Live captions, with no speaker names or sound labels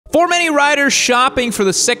For many riders shopping for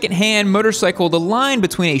the second-hand motorcycle, the line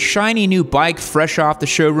between a shiny new bike fresh off the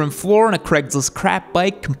showroom floor and a Craigslist crap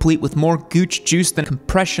bike complete with more gooch juice than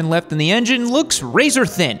compression left in the engine looks razor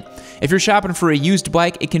thin. If you're shopping for a used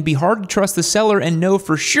bike, it can be hard to trust the seller and know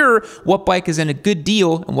for sure what bike is in a good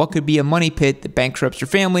deal and what could be a money pit that bankrupts your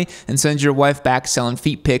family and sends your wife back selling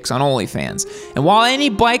feet pics on OnlyFans. And while any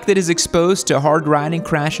bike that is exposed to hard riding,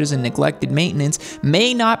 crashes, and neglected maintenance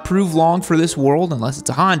may not prove long for this world unless it's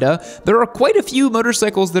a Honda, there are quite a few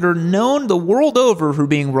motorcycles that are known the world over for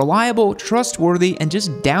being reliable, trustworthy, and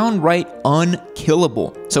just downright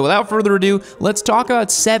unkillable. So without further ado, let's talk about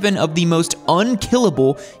 7 of the most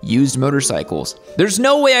unkillable used motorcycles. There's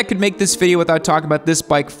no way I could make this video without talking about this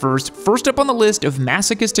bike first. First up on the list of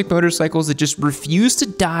masochistic motorcycles that just refuse to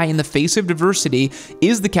die in the face of adversity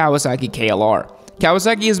is the Kawasaki KLR.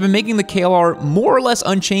 Kawasaki has been making the KLR more or less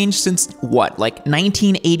unchanged since, what, like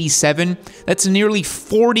 1987? That's a nearly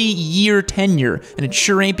 40-year tenure, and it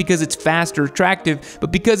sure ain't because it's fast or attractive,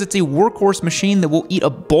 but because it's a workhorse machine that will eat a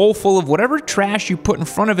bowl full of whatever trash you put in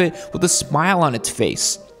front of it with a smile on its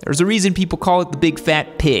face. There's a reason people call it the big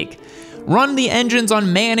fat pig. Run the engines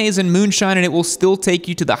on mayonnaise and moonshine and it will still take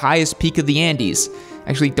you to the highest peak of the Andes.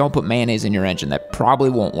 Actually, don't put mayonnaise in your engine, that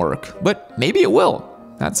probably won't work, but maybe it will.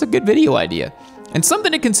 That's a good video idea. And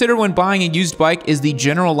something to consider when buying a used bike is the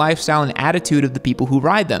general lifestyle and attitude of the people who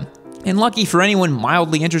ride them. And lucky for anyone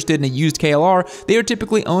mildly interested in a used KLR, they are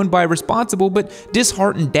typically owned by responsible but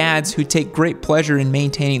disheartened dads who take great pleasure in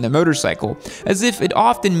maintaining the motorcycle, as if it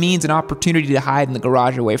often means an opportunity to hide in the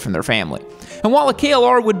garage away from their family. And while a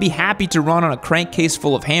KLR would be happy to run on a crankcase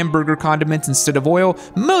full of hamburger condiments instead of oil,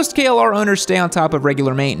 most KLR owners stay on top of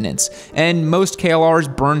regular maintenance. And most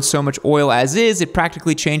KLRs burn so much oil as is, it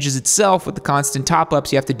practically changes itself with the constant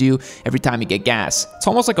top-ups you have to do every time you get gas. It's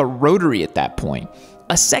almost like a rotary at that point.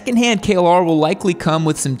 A second-hand KLR will likely come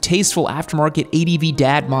with some tasteful aftermarket ADV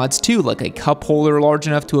dad mods too, like a cup holder large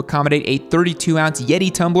enough to accommodate a 32-ounce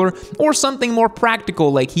Yeti tumbler, or something more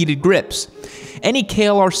practical like heated grips. Any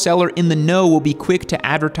KLR seller in the know will be quick to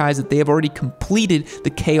advertise that they have already completed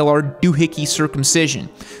the KLR doohickey circumcision,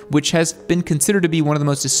 which has been considered to be one of the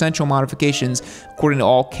most essential modifications according to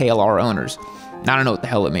all KLR owners. I don't know what the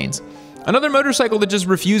hell it means. Another motorcycle that just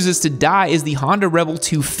refuses to die is the Honda Rebel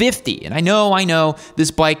 250. And I know,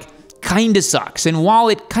 this bike kinda sucks. And while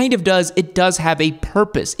it kind of does, it does have a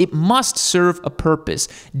purpose. It must serve a purpose.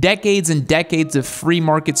 Decades and decades of free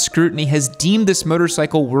market scrutiny has deemed this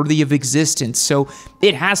motorcycle worthy of existence, so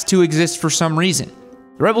it has to exist for some reason.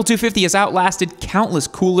 The Rebel 250 has outlasted countless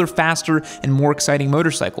cooler, faster, and more exciting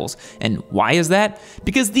motorcycles. And why is that?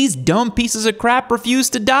 Because these dumb pieces of crap refuse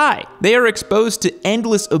to die. They are exposed to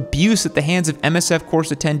endless abuse at the hands of MSF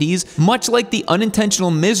course attendees, much like the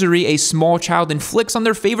unintentional misery a small child inflicts on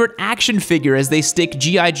their favorite action figure as they stick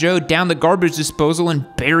G.I. Joe down the garbage disposal and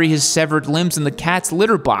bury his severed limbs in the cat's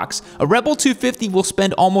litter box. A Rebel 250 will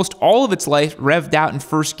spend almost all of its life revved out in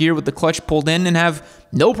first gear with the clutch pulled in and have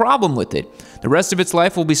no problem with it. The rest of its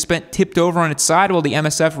life will be spent tipped over on its side while the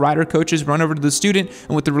MSF rider coaches run over to the student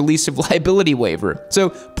and with the release of liability waiver. So,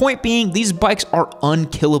 point being, these bikes are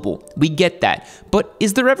unkillable. We get that. But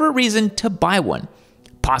is there ever a reason to buy one?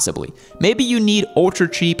 Possibly. Maybe you need ultra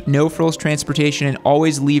cheap, no-frills transportation and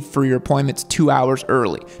always leave for your appointments 2 hours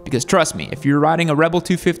early. Because trust me, if you're riding a Rebel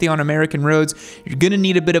 250 on American roads, you're gonna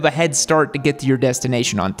need a bit of a head start to get to your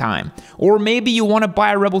destination on time. Or maybe you want to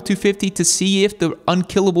buy a Rebel 250 to see if the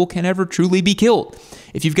unkillable can ever truly be killed.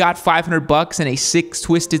 If you've got $500 and a sick,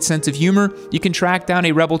 twisted sense of humor, you can track down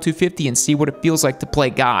a Rebel 250 and see what it feels like to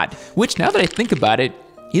play God. Which, now that I think about it,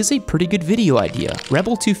 is a pretty good video idea.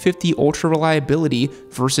 Rebel 250 ultra reliability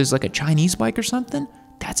versus like a Chinese bike or something?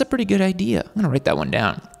 That's a pretty good idea. I'm gonna write that one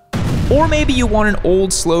down. Or maybe you want an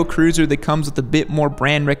old, slow cruiser that comes with a bit more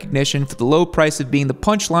brand recognition for the low price of being the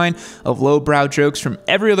punchline of lowbrow jokes from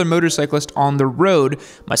every other motorcyclist on the road,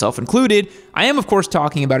 myself included. I am, of course,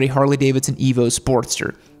 talking about a Harley Davidson Evo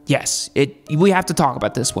Sportster. Yes, we have to talk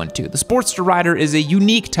about this one too. The Sportster rider is a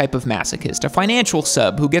unique type of masochist, a financial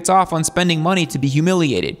sub who gets off on spending money to be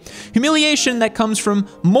humiliated. Humiliation that comes from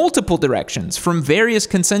multiple directions, from various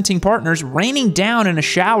consenting partners raining down in a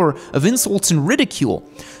shower of insults and ridicule.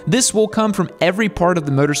 This will come from every part of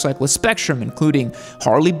the motorcyclist spectrum, including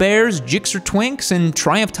Harley Bears, Gixxer Twinks, and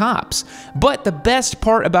Triumph Tops. But the best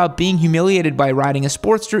part about being humiliated by riding a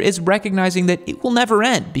Sportster is recognizing that it will never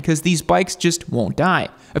end because these bikes just won't die.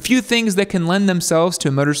 A few things that can lend themselves to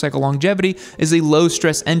a motorcycle longevity is a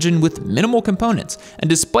low-stress engine with minimal components, and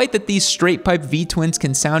despite that these straight-pipe V-twins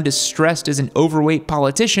can sound as stressed as an overweight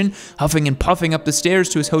politician, huffing and puffing up the stairs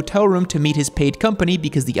to his hotel room to meet his paid company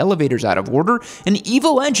because the elevator's out of order, an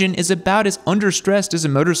Evo engine is about as understressed as a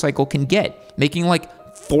motorcycle can get, making like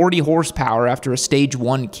 40 horsepower after a stage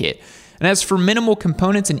 1 kit. And as for minimal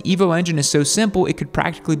components, an Evo engine is so simple it could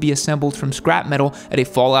practically be assembled from scrap metal at a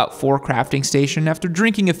Fallout 4 crafting station after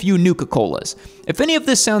drinking a few Nuka-Colas. If any of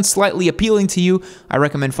this sounds slightly appealing to you, I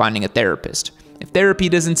recommend finding a therapist. If therapy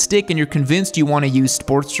doesn't stick and you're convinced you want to use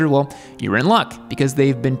Sportster, well, you're in luck, because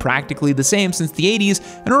they've been practically the same since the 80s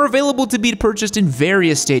and are available to be purchased in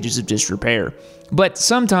various stages of disrepair. But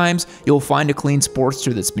sometimes you'll find a clean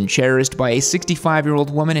Sportster that's been cherished by a 65-year-old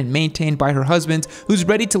woman and maintained by her husband, who's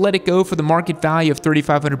ready to let it go for the market value of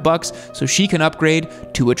 $3,500 so she can upgrade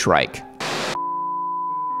to a trike.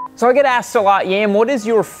 So I get asked a lot, Yam, what is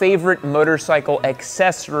your favorite motorcycle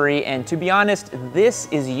accessory? And to be honest, this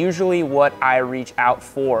is usually what I reach out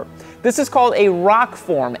for. This is called a rock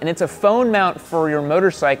form, and it's a phone mount for your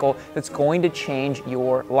motorcycle that's going to change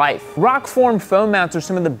your life. Rock form phone mounts are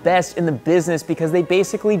some of the best in the business because they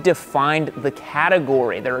basically defined the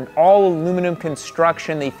category. They're an all aluminum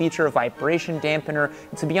construction, they feature a vibration dampener,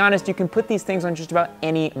 and to be honest, you can put these things on just about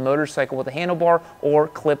any motorcycle with a handlebar or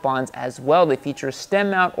clip-ons as well. They feature a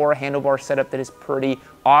stem mount or a handlebar setup that is pretty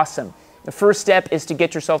awesome. The first step is to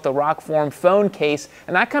get yourself the Rockform phone case,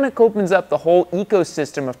 and that kind of opens up the whole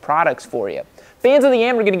ecosystem of products for you. Fans of the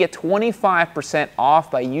Yam are going to get 25% off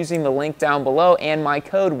by using the link down below and my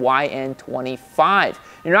code YN25.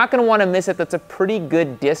 You're not going to want to miss it. That's a pretty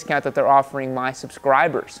good discount that they're offering my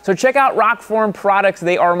subscribers. So check out Rockform products.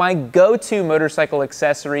 They are my go-to motorcycle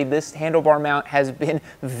accessory. This handlebar mount has been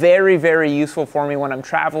very, very useful for me when I'm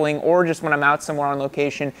traveling or just when I'm out somewhere on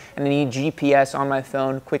location and I need GPS on my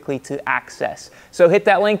phone quickly to access. So hit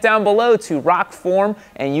that link down below to Rockform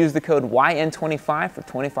and use the code YN25 for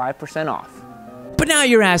 25% off. But now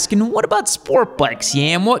you're asking, what about sport bikes,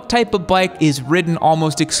 Yam? What type of bike is ridden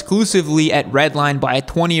almost exclusively at Redline by a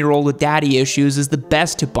 20-year-old with daddy issues is the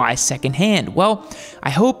best to buy secondhand? Well,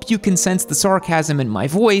 I hope you can sense the sarcasm in my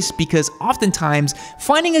voice, because oftentimes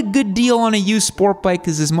finding a good deal on a used sport bike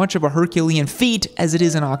is as much of a Herculean feat as it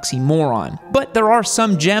is an oxymoron. But there are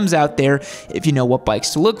some gems out there if you know what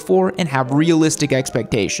bikes to look for and have realistic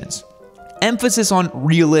expectations. Emphasis on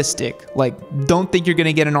realistic. Like, don't think you're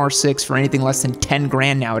gonna get an R6 for anything less than 10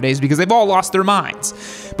 grand nowadays because they've all lost their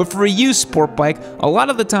minds. But for a used sport bike, a lot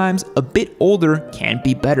of the times, a bit older can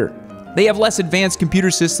be better. They have less advanced computer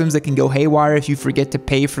systems that can go haywire if you forget to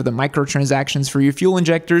pay for the microtransactions for your fuel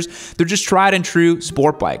injectors. They're just tried and true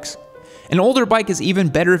sport bikes. An older bike is even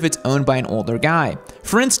better if it's owned by an older guy.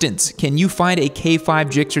 For instance, can you find a K5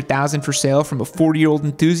 Gixxer 1000 for sale from a 40-year-old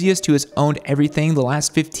enthusiast who has owned everything the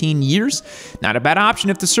last 15 years? Not a bad option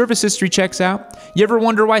if the service history checks out. You ever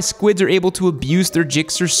wonder why squids are able to abuse their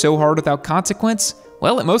Gixxers so hard without consequence?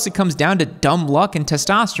 Well, it mostly comes down to dumb luck and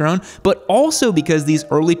testosterone, but also because these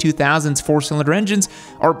early 2000s four-cylinder engines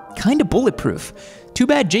are kinda bulletproof. Too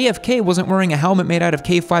bad JFK wasn't wearing a helmet made out of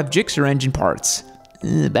K5 Gixxer engine parts.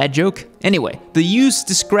 Bad joke? Anyway, the use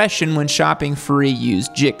discretion when shopping for a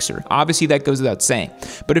used Gixxer. Obviously that goes without saying.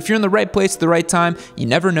 But if you're in the right place at the right time, you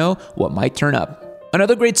never know what might turn up.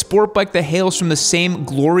 Another great sport bike that hails from the same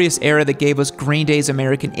glorious era that gave us Green Day's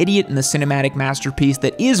American Idiot and the cinematic masterpiece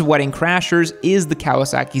that is Wedding Crashers is the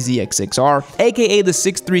Kawasaki ZX6R, aka the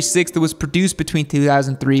 636 that was produced between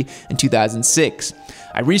 2003 and 2006.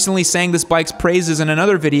 I recently sang this bike's praises in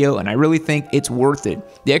another video, and I really think it's worth it.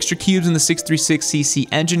 The extra cubes in the 636cc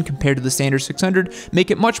engine compared to the standard 600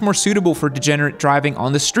 make it much more suitable for degenerate driving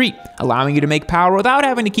on the street, allowing you to make power without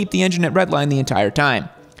having to keep the engine at redline the entire time.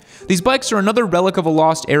 These bikes are another relic of a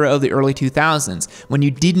lost era of the early 2000s, when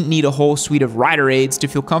you didn't need a whole suite of rider aids to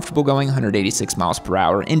feel comfortable going 186 miles per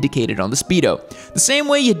hour indicated on the speedo. The same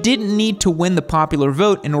way you didn't need to win the popular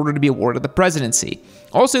vote in order to be awarded the presidency.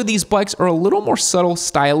 Also, these bikes are a little more subtle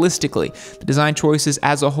stylistically. The design choices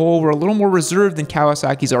as a whole were a little more reserved than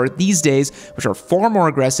Kawasaki's are these days, which are far more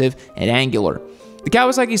aggressive and angular. The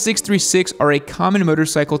Kawasaki 636 are a common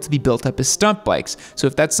motorcycle to be built up as stunt bikes, so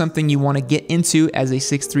if that's something you want to get into as a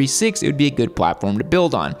 636, it would be a good platform to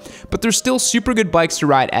build on. But they're still super good bikes to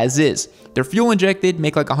ride as is. They're fuel injected,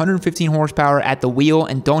 make like 115 horsepower at the wheel,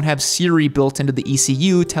 and don't have Siri built into the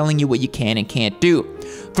ECU telling you what you can and can't do.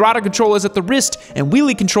 Throttle control is at the wrist, and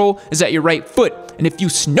wheelie control is at your right foot. And if you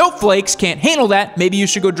snowflakes can't handle that, maybe you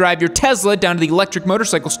should go drive your Tesla down to the electric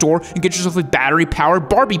motorcycle store and get yourself a battery-powered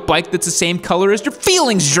Barbie bike that's the same color as your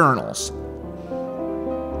feelings journals.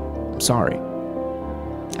 I'm sorry.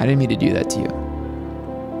 I didn't mean to do that to you.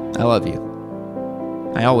 I love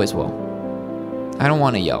you. I always will. I don't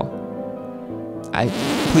want to yell.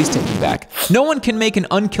 Please take me back. No one can make an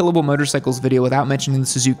unkillable motorcycles video without mentioning the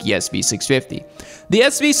Suzuki SV650. The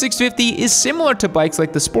SV650 is similar to bikes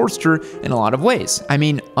like the Sportster in a lot of ways. I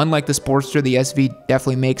mean, unlike the Sportster, the SV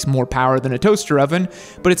definitely makes more power than a toaster oven,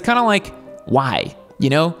 but it's kind of like, why? You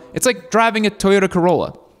know? It's like driving a Toyota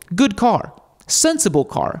Corolla. Good car. Sensible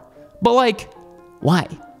car. But like, why?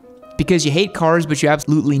 Because you hate cars, but you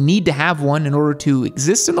absolutely need to have one in order to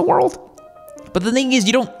exist in the world? But the thing is,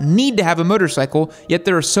 you don't need to have a motorcycle, yet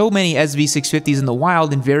there are so many SV650s in the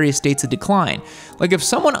wild in various states of decline. Like if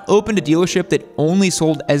someone opened a dealership that only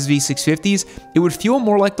sold SV650s, it would feel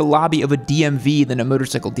more like the lobby of a DMV than a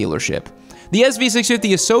motorcycle dealership. The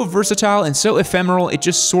SV650 is so versatile and so ephemeral, it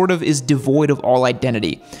just sort of is devoid of all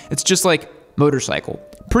identity. It's just like motorcycle.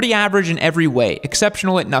 Pretty average in every way,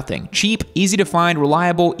 exceptional at nothing, cheap, easy to find,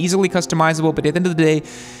 reliable, easily customizable, but at the end of the day,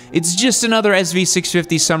 it's just another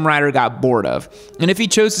SV650 some rider got bored of. And if he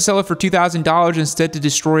chose to sell it for $2,000 instead to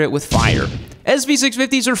destroy it with fire.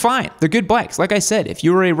 SV650s are fine. They're good bikes. Like I said, if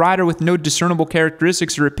you are a rider with no discernible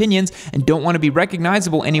characteristics or opinions and don't want to be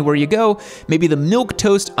recognizable anywhere you go, maybe the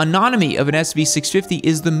milquetoast anonymity of an SV650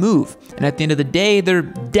 is the move. And at the end of the day, they're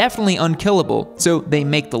definitely unkillable, so they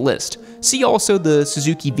make the list. See also the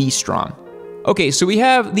Suzuki V-Strom. Okay, so we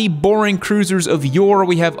have the boring cruisers of yore,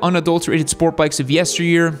 we have unadulterated sport bikes of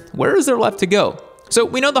yesteryear. Where is there left to go? So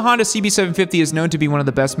we know the Honda CB750 is known to be one of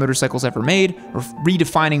the best motorcycles ever made,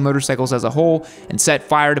 redefining motorcycles as a whole, and set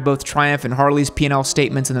fire to both Triumph and Harley's P&L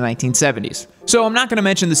statements in the 1970s. So I'm not going to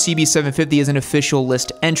mention the CB750 as an official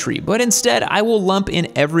list entry, but instead I will lump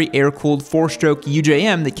in every air-cooled 4-stroke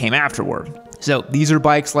UJM that came afterward. So these are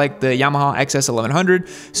bikes like the Yamaha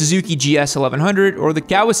XS1100, Suzuki GS1100, or the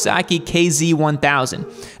Kawasaki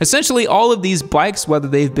KZ1000. Essentially, all of these bikes, whether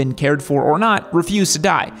they've been cared for or not, refuse to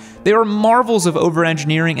die. They are marvels of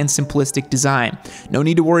over-engineering and simplistic design. No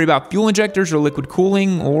need to worry about fuel injectors or liquid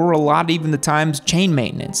cooling, or a lot even the times chain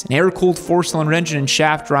maintenance. An air-cooled 4-cylinder engine and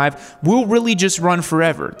shaft drive will really just run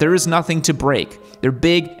forever. There is nothing to break. They're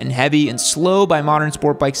big and heavy and slow by modern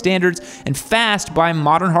sport bike standards and fast by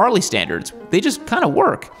modern Harley standards. They just kind of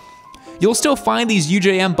work. You'll still find these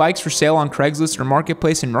UJM bikes for sale on Craigslist or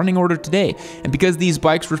Marketplace in running order today, and because these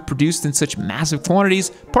bikes were produced in such massive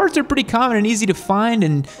quantities, parts are pretty common and easy to find,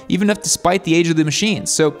 and even if despite the age of the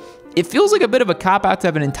machines. So it feels like a bit of a cop-out to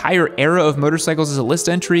have an entire era of motorcycles as a list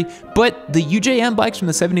entry, but the UJM bikes from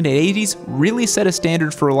the 70s and 80s really set a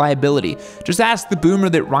standard for reliability. Just ask the boomer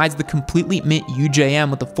that rides the completely mint UJM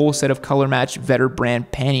with a full set of color-matched Vetter brand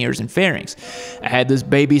panniers and fairings. I had this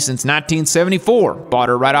baby since 1974, bought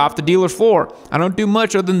her right off the dealer floor. I don't do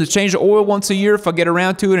much other than to change the oil once a year if I get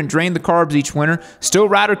around to it and drain the carbs each winter. Still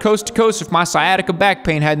ride her coast to coast if my sciatica back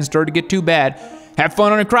pain hadn't started to get too bad. Have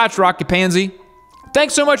fun on a crotch rock, you pansy.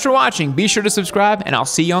 Thanks so much for watching. Be sure to subscribe, and I'll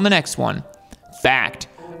see you on the next one. Fact: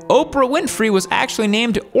 Oprah Winfrey was actually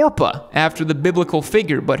named Orpah after the biblical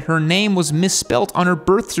figure, but her name was misspelt on her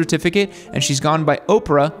birth certificate, and she's gone by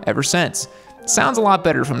Oprah ever since. Sounds a lot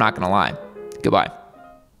better if I'm not gonna lie. Goodbye.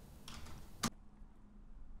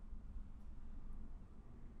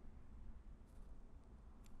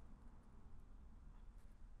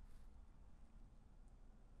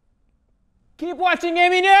 Keep watching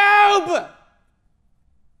Gaming Noob!